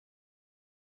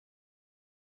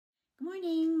Good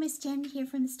morning, Miss Janet here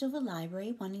from the Stouffville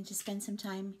Library, wanting to spend some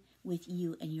time with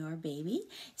you and your baby.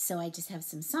 So I just have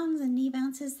some songs and knee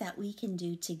bounces that we can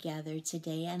do together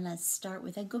today. And let's start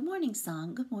with a good morning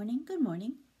song. Good morning, good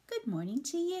morning, good morning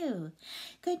to you.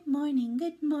 Good morning,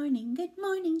 good morning, good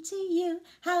morning to you.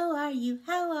 How are you,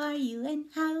 and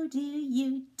how do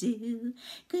you do?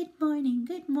 Good morning,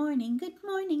 good morning, good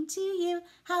morning to you.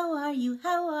 How are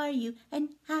you, and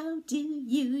how do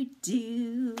you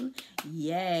do?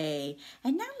 Yay!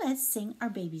 And now let's sing our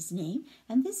baby's name.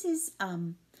 And this is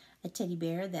a teddy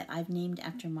bear that I've named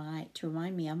after to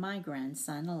remind me of my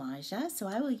grandson Elijah. So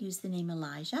I will use the name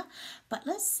Elijah. But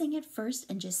let's sing it first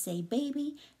and just say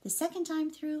baby. The second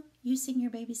time through, you sing your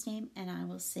baby's name and I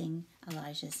will sing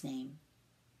Elijah's name.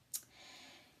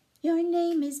 Your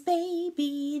name is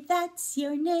baby, that's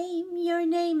your name. Your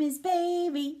name is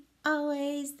baby,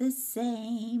 always the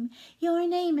same. Your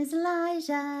name is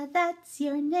Elijah, that's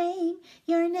your name.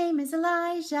 Your name is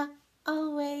Elijah,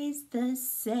 always the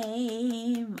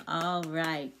same. All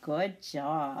right, good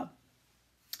job.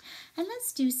 And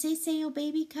let's do say, oh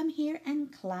baby, come here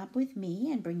and clap with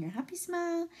me and bring your happy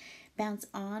smile. Bounce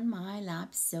on my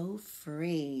lap so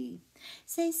free.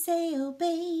 Say, oh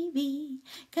baby,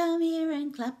 come here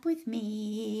and clap with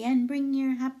me and bring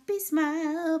your happy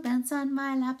smile. Bounce on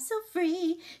my lap so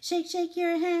free. Shake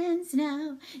your hands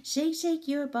now. Shake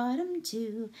your bottom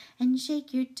too. And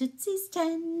shake your tootsies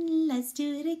 10. Let's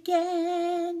do it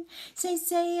again. Say,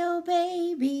 oh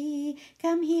baby,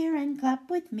 come here and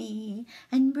clap with me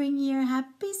and bring your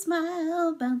happy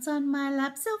smile. Bounce on my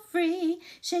lap so free.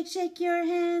 Shake your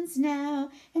hands now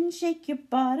and shake your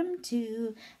bottom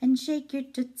too and shake your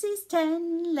tootsies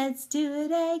 10. Let's do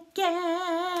it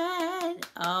again.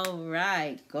 All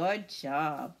right, good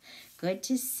job. Good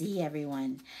to see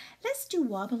everyone. Let's do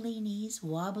wobbly knees,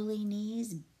 wobbly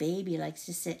knees. Baby likes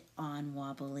to sit on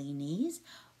wobbly knees.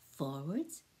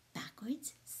 Forwards,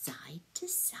 backwards, side to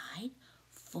side.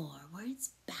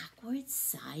 Forwards, backwards,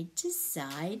 side to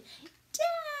side.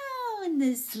 Down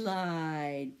the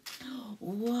slide.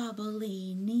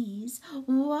 Wobbly knees,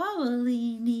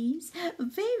 wobbly knees.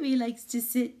 Baby likes to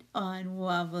sit on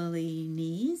wobbly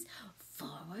knees.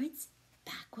 Forwards,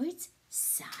 backwards,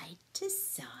 side to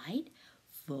side.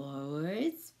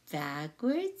 Forwards,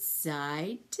 backwards,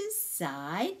 side to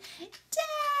side.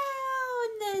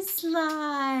 Down the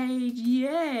slide.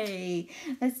 Yay!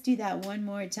 Let's do that one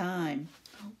more time.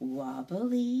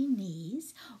 Wobbly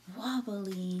knees,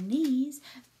 wobbly knees.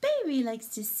 Baby likes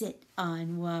to sit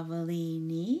on wobbly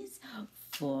knees.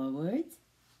 Forwards,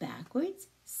 backwards,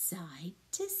 side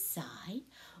to side.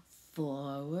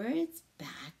 Forwards,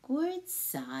 backwards,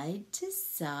 side to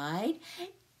side.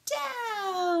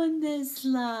 Down the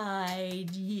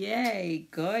slide. Yay,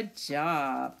 good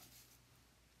job.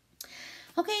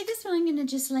 Okay, this one I'm going to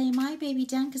just lay my baby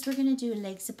down because we're going to do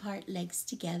legs apart, legs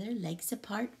together, legs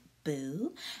apart,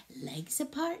 boo. Legs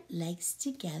apart, legs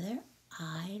together,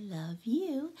 I love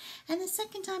you. And the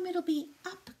second time it'll be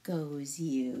up goes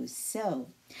you. So,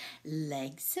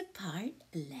 legs apart,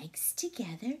 legs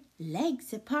together,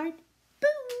 legs apart,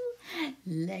 boo.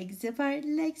 Legs apart,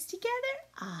 legs together,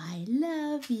 I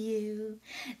love you.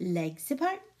 Legs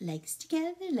apart, legs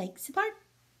together, legs apart,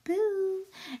 boo.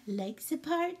 Legs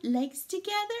apart, legs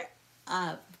together,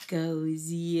 up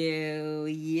goes you.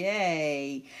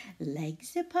 Yay.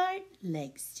 Legs apart,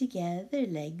 legs together,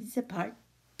 legs apart,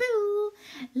 boo.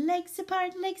 Legs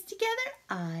apart, legs together,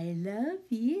 I love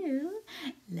you.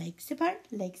 Legs apart,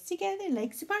 legs together,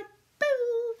 legs apart,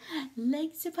 boo.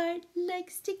 Legs apart,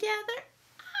 legs together,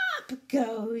 up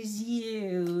goes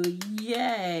you.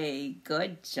 Yay.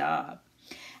 Good job.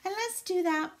 And let's do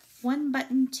that 1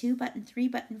 button, 2 button, 3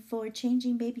 button, 4,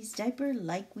 changing baby's diaper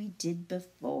like we did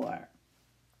before.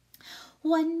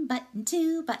 1 button,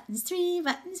 2 buttons, 3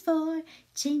 buttons, 4,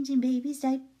 changing baby's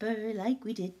diaper like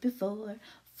we did before.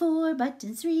 4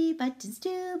 buttons, 3 buttons,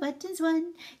 2 buttons,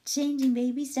 1, changing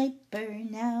baby's diaper,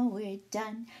 now we're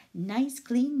done. Nice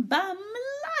clean bum,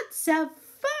 lots of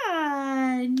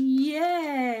fun,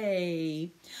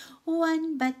 yay!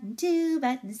 1 button, 2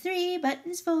 buttons, 3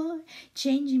 buttons, 4,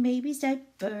 changing baby's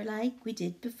diaper like we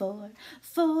did before.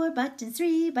 4 buttons,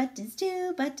 3 buttons,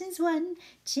 2 buttons, 1,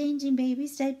 changing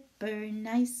baby's diaper,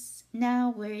 nice,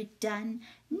 now we're done.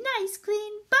 Nice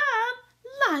clean bum,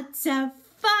 lots of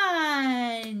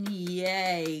fun,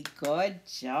 yay, good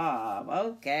job.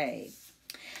 Okay.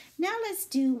 Now let's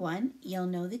do one. You'll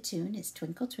know the tune. It's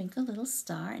Twinkle, Twinkle, Little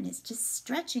Star, and it's just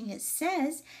stretching. It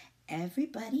says,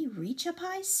 everybody reach up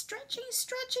high, stretching,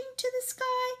 stretching to the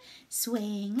sky,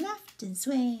 swaying left and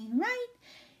swaying right,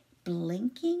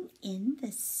 blinking in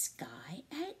the sky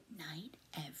at night.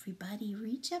 Everybody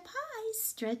reach up high,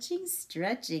 stretching,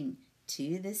 stretching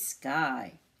to the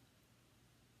sky.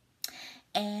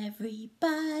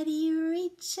 Everybody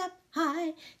reach up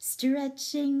high,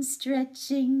 stretching,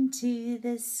 stretching to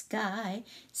the sky,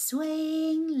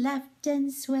 swaying left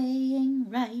and swaying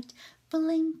right,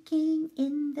 blinking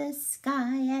in the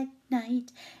sky at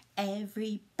night.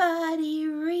 Everybody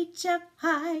reach up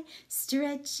high,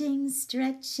 stretching,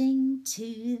 stretching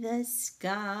to the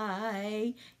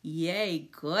sky. Yay,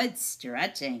 good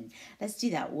stretching. Let's do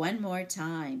that one more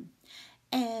time.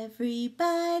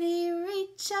 Everybody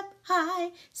reach up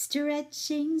high,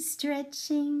 stretching,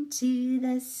 stretching to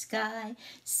the sky,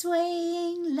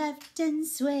 swaying left and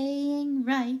swaying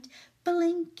right,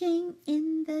 blinking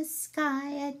in the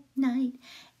sky at night.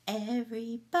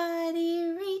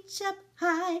 Everybody reach up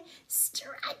high,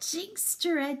 stretching,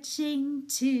 stretching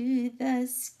to the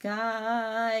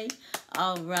sky.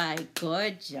 All right,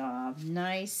 good job.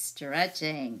 Nice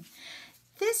stretching.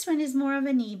 This one is more of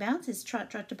a knee bounce. It's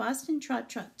trot, trot to Boston, trot,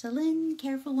 trot to Lynn.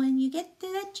 Careful when you get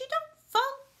there that you don't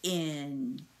fall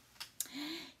in.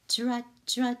 Trot,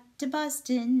 trot to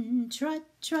Boston, trot,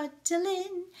 trot to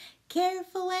Lynn.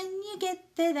 Careful when you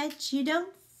get there that you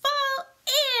don't fall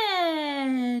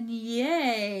in.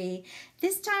 Yay.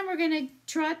 This time we're going to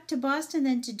trot to Boston,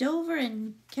 then to Dover,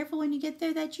 and careful when you get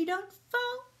there that you don't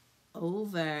fall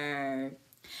over.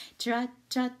 Trot,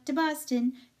 trot to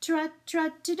Boston, trot,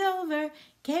 trot to Dover.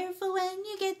 Careful when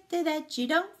you get there that you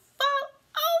don't fall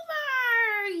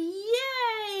over.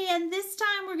 Yay! And this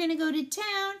time we're going to go to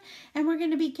town, and we're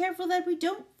going to be careful that we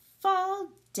don't fall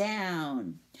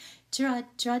down.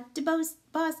 Trot, trot to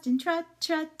Boston, trot,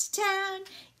 trot to town.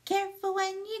 Careful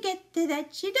when you get there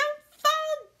that you don't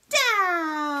fall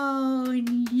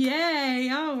down. Yay!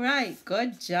 All right,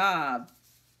 good job.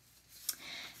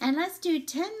 And let's do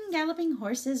 10 galloping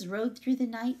horses rode through the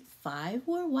night. 5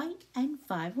 were white and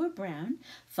 5 were brown.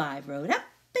 5 rode up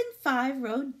and 5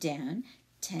 rode down.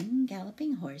 10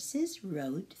 galloping horses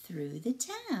rode through the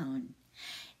town.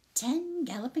 10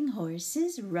 galloping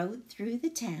horses rode through the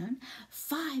town.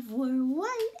 5 were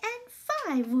white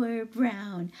and 5 were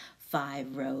brown.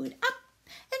 5 rode up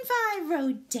and 5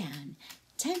 rode down.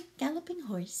 10 galloping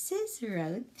horses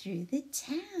rode through the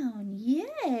town.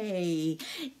 Yay!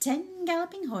 10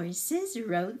 galloping horses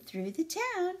rode through the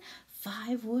town.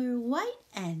 5 were white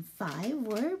and 5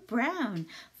 were brown.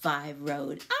 5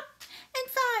 rode up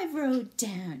and 5 rode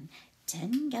down.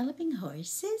 10 galloping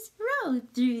horses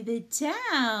rode through the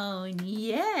town.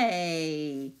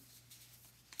 Yay!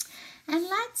 And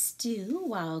let's do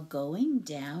while going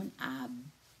down a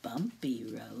bumpy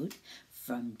road.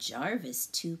 From Jarvis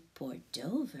to Port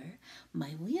Dover, my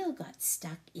wheel got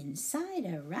stuck inside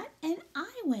a rut and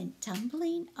I went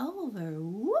tumbling over.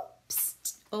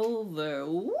 Whoops! Over.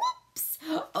 Whoops!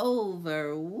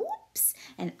 Over. Whoops!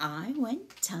 And I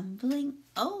went tumbling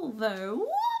over.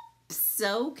 Whoops!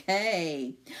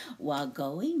 Okay. While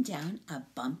going down a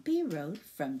bumpy road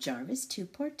from Jarvis to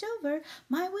Port Dover,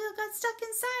 my wheel got stuck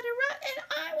inside a rut and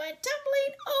I went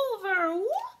tumbling over.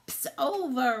 Whoops!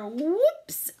 Over.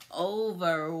 Whoops!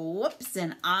 Over. Whoops!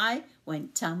 And I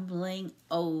went tumbling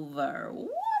over.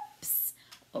 Whoops!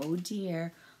 Oh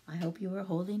dear. I hope you were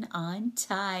holding on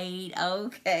tight.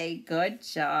 Okay, good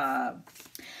job.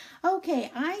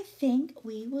 Okay, I think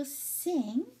we will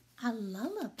sing a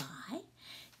lullaby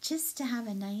just to have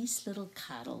a nice little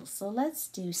cuddle. So let's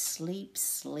do Sleep,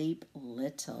 Sleep,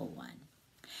 Little One.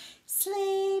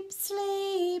 Sleep,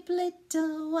 sleep,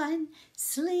 little one.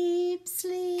 Sleep,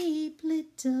 sleep,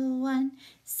 little one.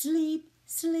 Sleep,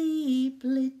 sleep,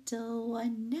 little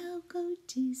one. Now go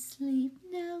to sleep,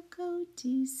 now go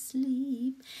to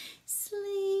sleep.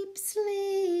 Sleep,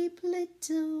 sleep,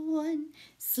 little one.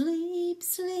 Sleep,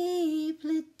 sleep,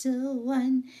 little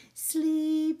one.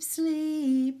 Sleep,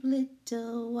 sleep,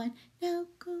 little one. Now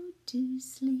go to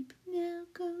sleep, now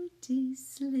go to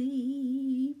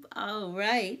sleep. All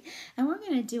right, and we're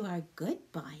going to do our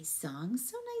goodbye song.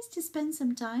 So nice to spend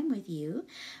some time with you.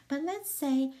 But let's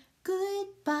say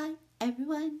goodbye,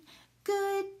 everyone.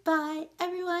 Goodbye,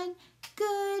 everyone.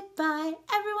 Goodbye,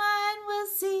 everyone. We'll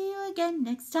see you again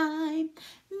next time.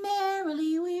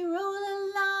 Merrily we roll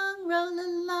along, roll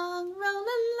along, roll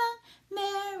along.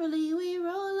 Merrily we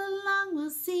roll along. We'll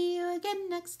see you again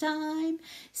next time.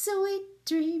 Sweet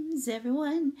dreams,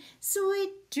 everyone.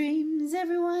 Sweet dreams,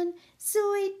 everyone.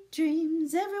 Sweet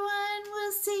dreams, everyone.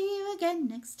 We'll see you again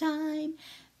next time.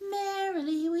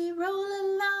 Merrily we roll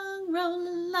along, roll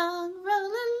along,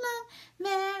 roll along.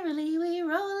 Merrily we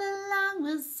roll along.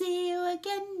 We'll see you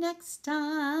again next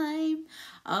time.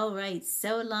 All right,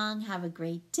 so long. Have a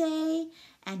great day,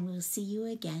 and we'll see you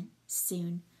again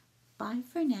soon. Bye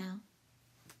for now.